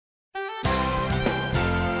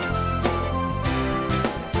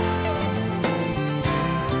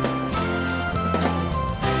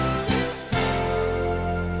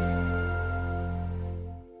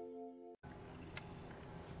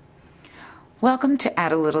Welcome to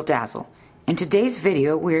Add a Little Dazzle. In today's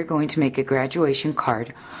video, we are going to make a graduation card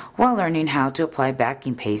while learning how to apply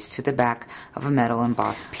backing paste to the back of a metal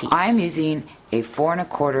embossed piece. I'm using a 4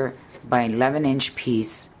 1/4 by 11-inch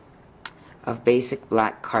piece of basic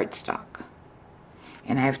black cardstock.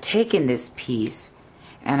 And I have taken this piece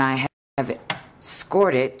and I have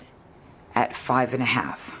scored it at 5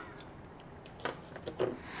 1/2.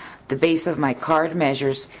 The base of my card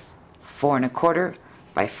measures 4 1/4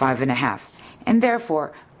 by 5 1/2. And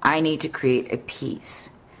therefore, I need to create a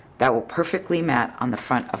piece that will perfectly mat on the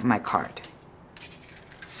front of my card.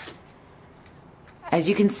 As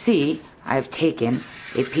you can see, I've taken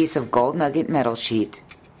a piece of gold nugget metal sheet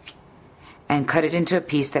and cut it into a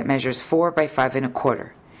piece that measures 4 by 5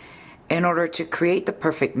 1/4. In order to create the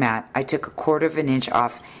perfect mat, I took 1/4 of an inch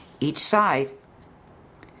off each side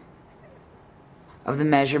of the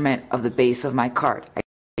measurement of the base of my card.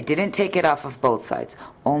 I didn't take it off of both sides,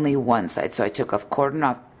 only one side. So I took a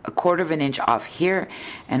quarter of an inch off here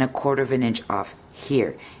and 1/4 of an inch off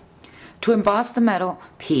here. To emboss the metal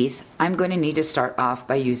piece, I'm going to need to start off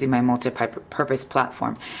by using my multi-purpose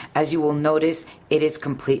platform. As you will notice, it is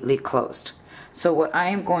completely closed. So what I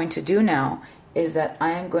am going to do now is that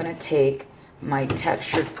I am going to take my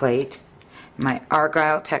textured plate, my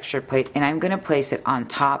argyle textured plate, and I'm going to place it on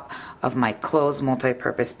top of my closed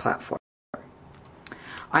multi-purpose platform.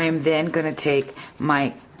 I am then going to take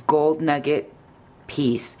my gold nugget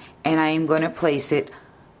piece and I am going to place it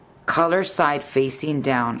color side facing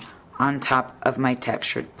down on top of my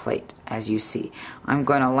textured plate. As you see, I'm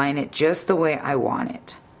going to line it just the way I want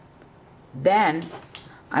it. Then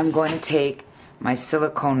I'm going to take my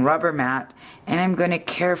silicone rubber mat and I'm going to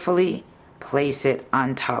carefully place it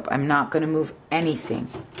on top. I'm not going to move anything.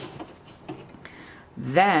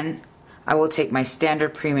 Then I will take my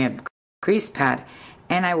standard premium crease pad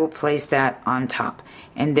and I will place that on top.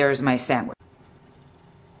 And there's my sandwich.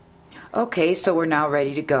 Okay, so we're now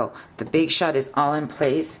ready to go. The big shot is all in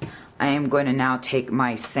place. I am going to now take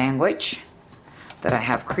my sandwich that I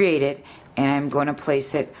have created and I'm going to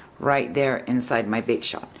place it right there inside my big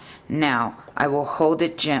shot. Now, I will hold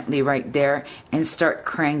it gently right there and start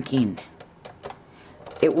cranking.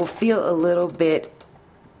 It will feel a little bit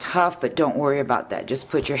tough, but don't worry about that. Just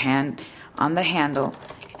put your hand on the handle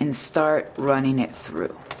and start running it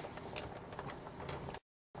through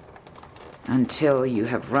until you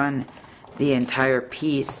have run the entire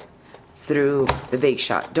piece through the big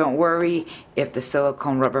shot. Don't worry if the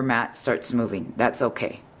silicone rubber mat starts moving. That's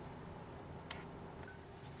okay.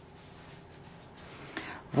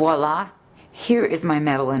 Voila! Here is my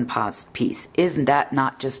metal embossed piece. Isn't that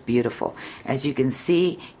not just beautiful? As you can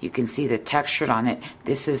see the texture on it.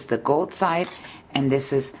 This is the gold side and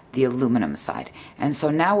this is the aluminum side. And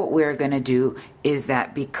so now what we're going to do is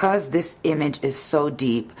that because this image is so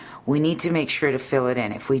deep, we need to make sure to fill it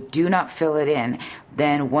in. If we do not fill it in,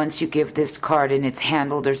 then once you give this card and it's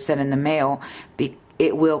handled or sent in the mail,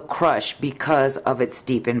 it will crush because of its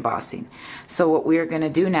deep embossing. So what we are going to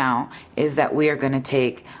do now is that we are going to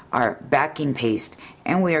take our backing paste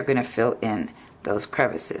and we are going to fill in those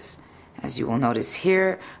crevices. As you will notice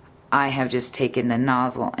here, I have just taken the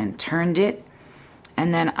nozzle and turned it,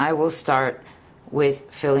 and then I will start with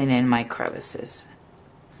filling in my crevices.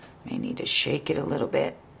 May need to shake it a little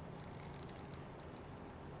bit.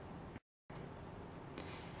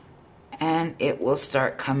 And it will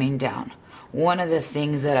start coming down. One of the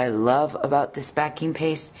things that I love about this backing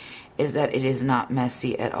paste is that it is not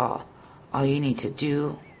messy at all. All you need to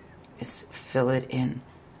do is fill it in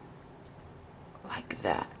like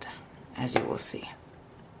that, as you will see.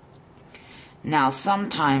 Now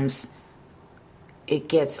sometimes it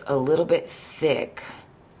gets a little bit thick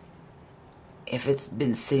if it's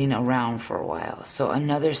been sitting around for a while. So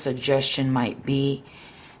another suggestion might be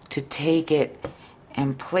to take it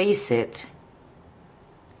and place it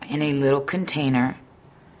in a little container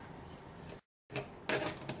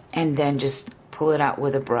and then just pull it out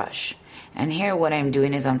with a brush. And here what I'm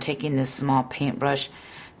doing is I'm taking this small paintbrush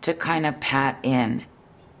to kind of pat in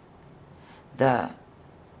the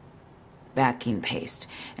backing paste.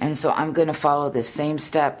 And so I'm going to follow the same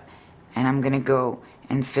step and I'm going to go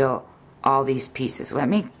and fill all these pieces. Let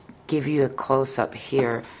me give you a close-up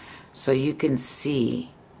here so you can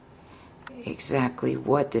see exactly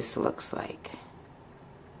what this looks like.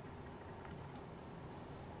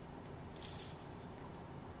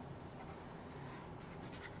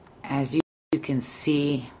 As you can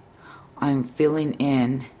see, I'm filling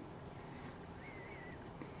in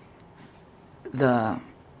the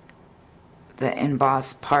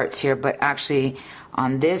embossed parts here, but actually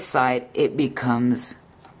on this side it becomes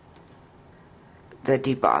the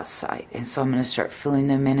debossed side. And so I'm going to start filling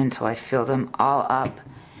them in until I fill them all up,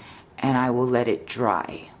 and I will let it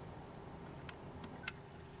dry.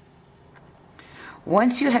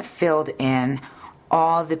 Once you have filled in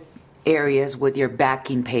all the areas with your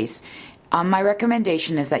backing paste, my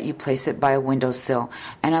recommendation is that you place it by a windowsill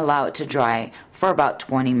and allow it to dry for about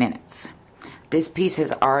 20 minutes. This piece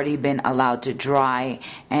has already been allowed to dry,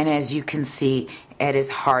 and as you can see, it is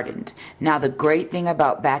hardened. Now, the great thing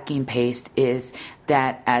about backing paste is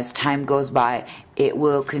that as time goes by, it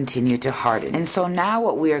will continue to harden. And so now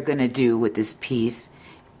what we are going to do with this piece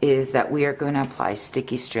is that we are going to apply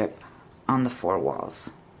sticky strip on the 4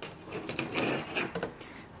 walls.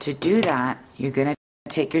 To do that, you're going to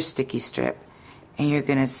take your sticky strip and you're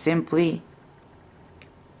going to simply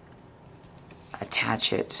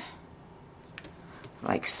attach it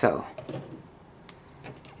like so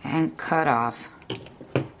and cut off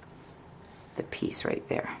the piece right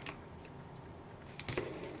there.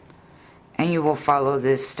 And you will follow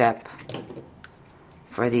this step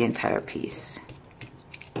for the entire piece.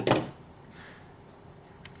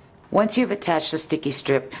 Once you've attached the sticky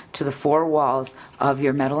strip to the 4 walls of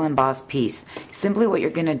your metal embossed piece, simply what you're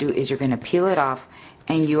going to do is you're going to peel it off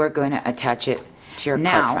and you are going to attach it to your card.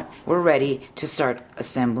 Now we're ready to start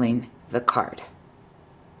assembling the card.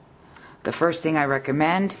 The first thing I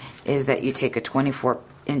recommend is that you take a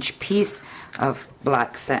 24-inch piece of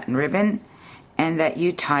black satin ribbon and that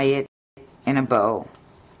you tie it in a bow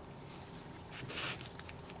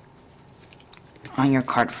on your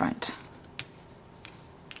card front.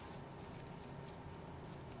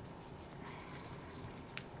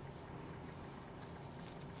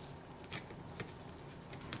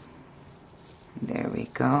 There we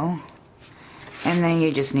go. And then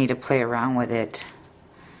you just need to play around with it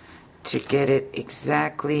to get it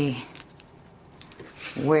exactly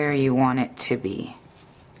where you want it to be.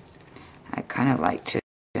 I kind of like to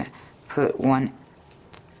put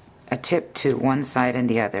a tip to one side and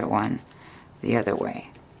the other one the other way.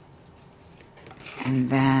 And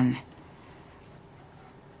then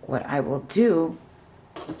what I will do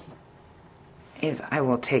is I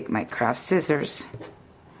will take my craft scissors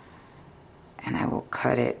and I will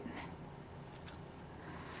cut it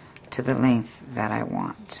to the length that I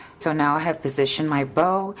want. So now I have positioned my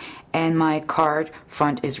bow and my card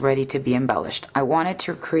front is ready to be embellished. I wanted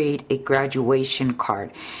to create a graduation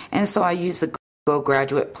card, and so I used the Go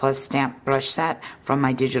Graduate Plus stamp brush set from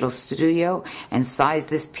my digital studio and sized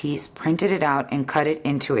this piece, printed it out, and cut it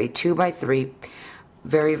into a 2x3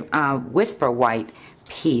 very whisper white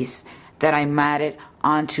piece that I matted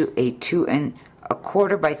onto a 2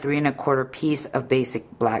 1/4 by 3 1/4 piece of basic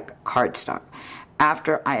black cardstock.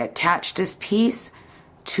 After I attached this piece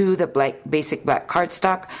to the basic black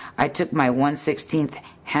cardstock, I took my 1/16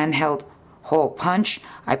 handheld hole punch.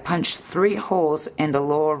 I punched 3 holes in the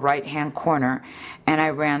lower right hand corner and I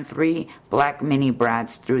ran 3 black mini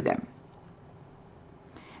brads through them,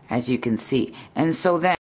 as you can see. And so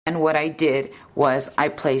then what I did was I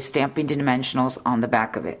placed stamping dimensionals on the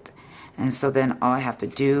back of it. And so then all I have to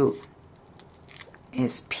do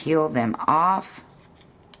is peel them off.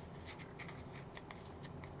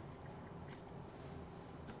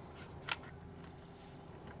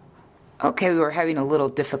 Okay, we were having a little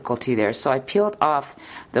difficulty there, so I peeled off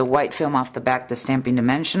the white film off the back, the stamping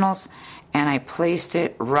dimensionals, and I placed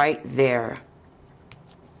it right there.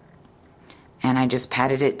 And I just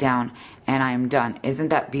patted it down and I'm done. Isn't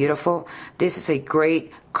that beautiful? This is a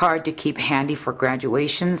great card to keep handy for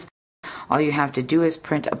graduations. All you have to do is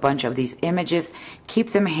print a bunch of these images,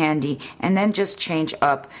 keep them handy, and then just change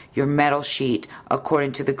up your metal sheet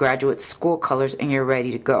according to the graduate school colors and you're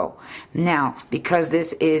ready to go. Now, because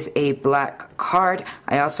this is a black card,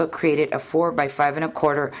 I also created a 4 by 5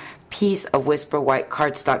 1/4 piece of whisper white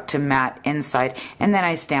cardstock to mat inside, and then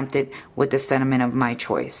I stamped it with the sentiment of my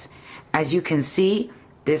choice. As you can see,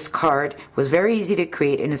 this card was very easy to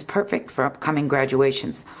create and is perfect for upcoming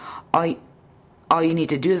graduations. All you need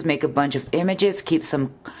to do is make a bunch of images, keep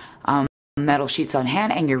some metal sheets on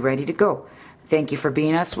hand, and you're ready to go. Thank you for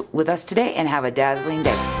being with us today, and have a dazzling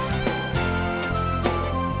day.